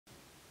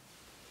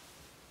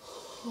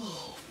It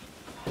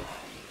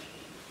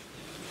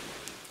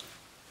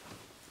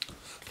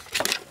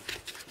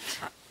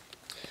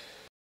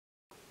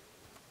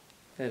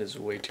is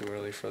way too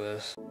early for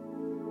this.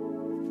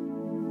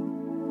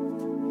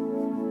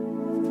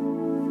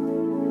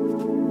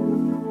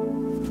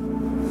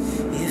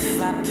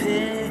 If I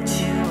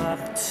picked you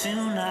up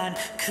tonight,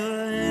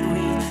 could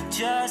we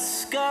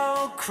just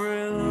go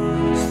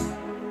cruise?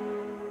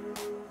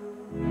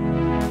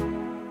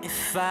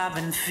 If I've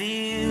been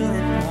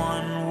feeling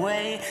one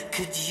way,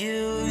 could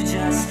you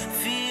just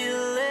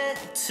feel it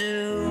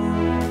too?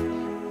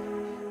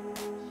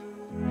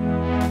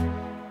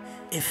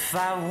 If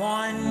I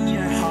won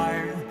your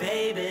heart,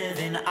 baby,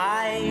 then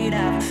I'd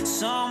have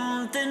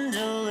something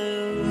to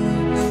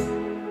lose.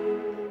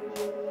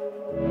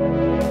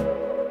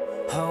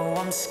 Oh,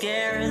 I'm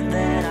scared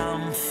that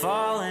I'm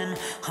falling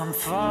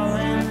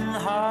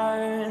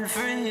hard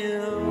for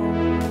you.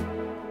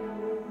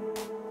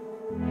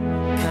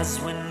 'Cause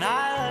when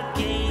I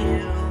look at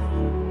you.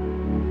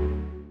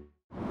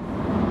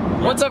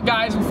 What's up,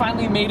 guys? We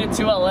finally made it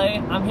to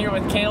LA. I'm here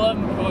with Caleb,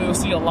 who you'll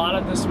see a lot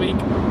of this week.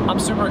 I'm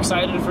super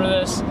excited for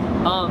this.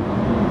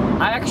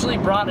 I actually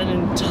brought an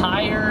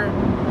entire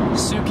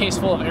suitcase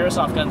full of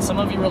airsoft guns. Some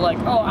of you were like,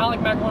 oh, Alec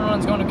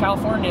Mac111's going to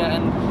California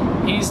and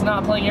he's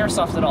not playing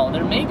airsoft at all.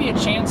 There may be a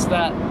chance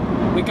that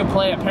we could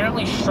play,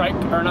 apparently Strike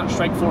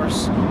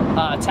Force,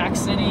 Tax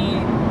City,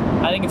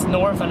 I think it's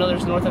North. I know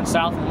there's North and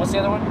South. And what's the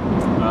other one?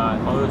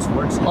 Hollywood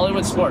Sports.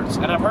 Hollywood Sports.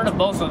 And I've heard of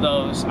both of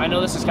those. I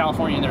know this is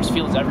California and there's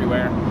fields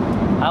everywhere.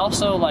 I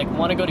also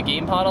want to go to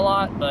Game Pod a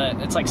lot, but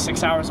it's like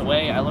 6 hours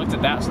away. I looked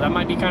at that, so that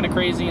might be kind of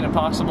crazy and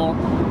impossible.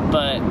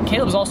 But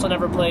Caleb's also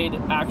never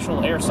played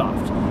actual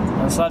airsoft,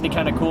 so that'd be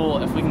kind of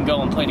cool if we can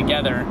go and play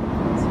together.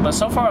 But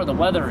so far the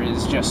weather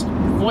is just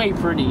way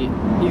pretty.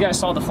 You guys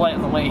saw the flight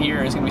on the way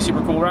here. It's gonna be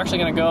super cool. We're actually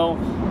gonna go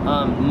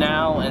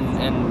now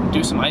and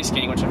do some ice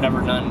skating, which I've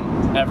never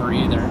done ever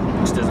either.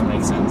 Which doesn't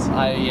make sense.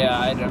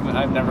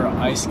 I've never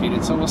ice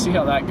skated, so we'll see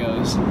how that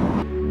goes.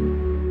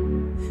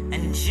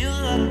 And you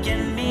look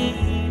at me,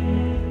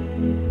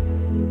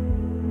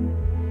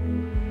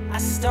 I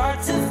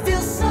start to feel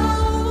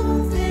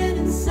something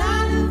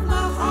inside of my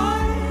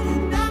heart,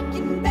 and I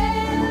can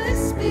barely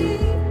speak.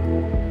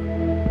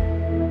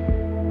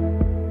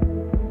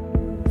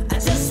 I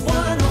just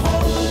wanna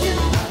hold you,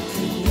 I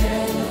can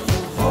never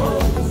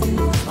hold you.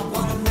 I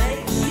wanna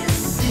make you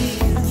see,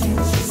 can't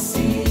you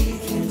see,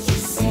 can't you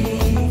see,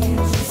 can't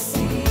you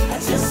see? I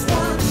just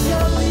wanna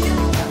show you,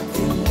 I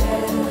can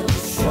never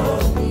show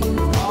you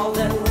all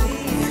that we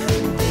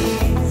could be.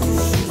 You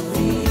should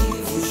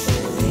leave, you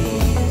should leave,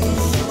 you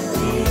should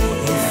leave.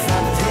 If I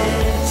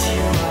picked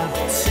you up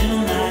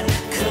tonight,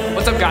 could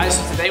What's up, guys?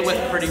 So today went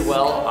pretty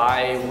well.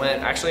 I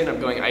actually ended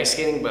up going ice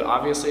skating, but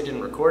obviously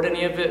didn't record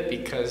any of it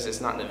because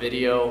it's not in the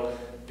video,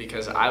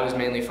 because I was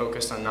mainly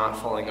focused on not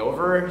falling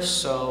over.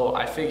 So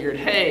I figured,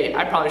 hey,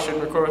 I probably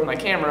shouldn't record with my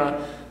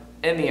camera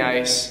in the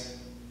ice,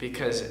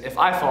 because if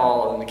I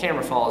fall, then the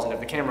camera falls, and if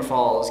the camera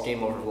falls,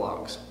 game over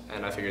vlogs.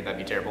 And I figured that'd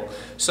be terrible.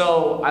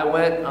 So I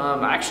went,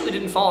 I actually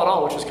didn't fall at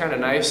all, which was kind of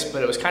nice,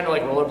 but it was kind of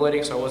like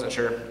rollerblading, so I wasn't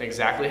sure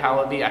exactly how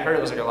it would be. I heard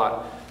it was like a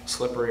lot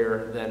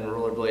slipperier than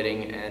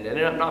rollerblading, and it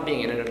ended up not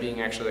being. It ended up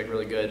being actually like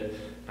really good.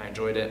 I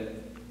enjoyed it.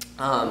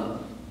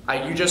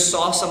 You just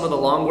saw some of the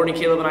longboarding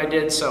Caleb and I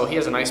did, so he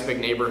has a nice big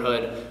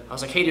neighborhood. I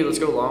was like, hey dude, let's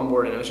go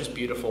longboard, and it was just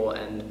beautiful,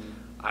 and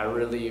I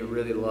really,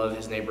 really love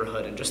his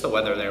neighborhood, and just the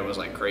weather there was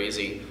like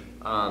crazy.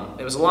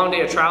 It was a long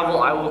day of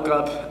travel. I woke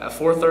up at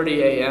 4:30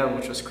 a.m.,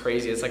 which was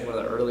crazy. It's like one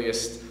of the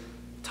earliest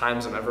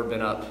times I've ever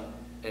been up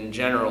in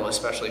general,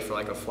 especially for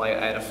like a flight.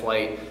 I had a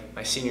flight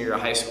my senior year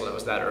of high school that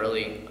was that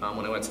early.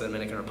 When I went to the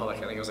Dominican Republic,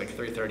 I think it was like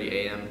 3:30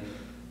 a.m.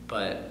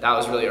 But that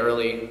was really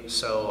early,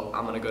 so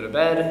I'm gonna go to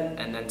bed,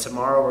 and then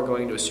tomorrow we're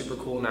going to a super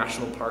cool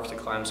national park to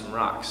climb some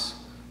rocks.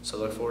 So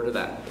look forward to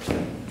that.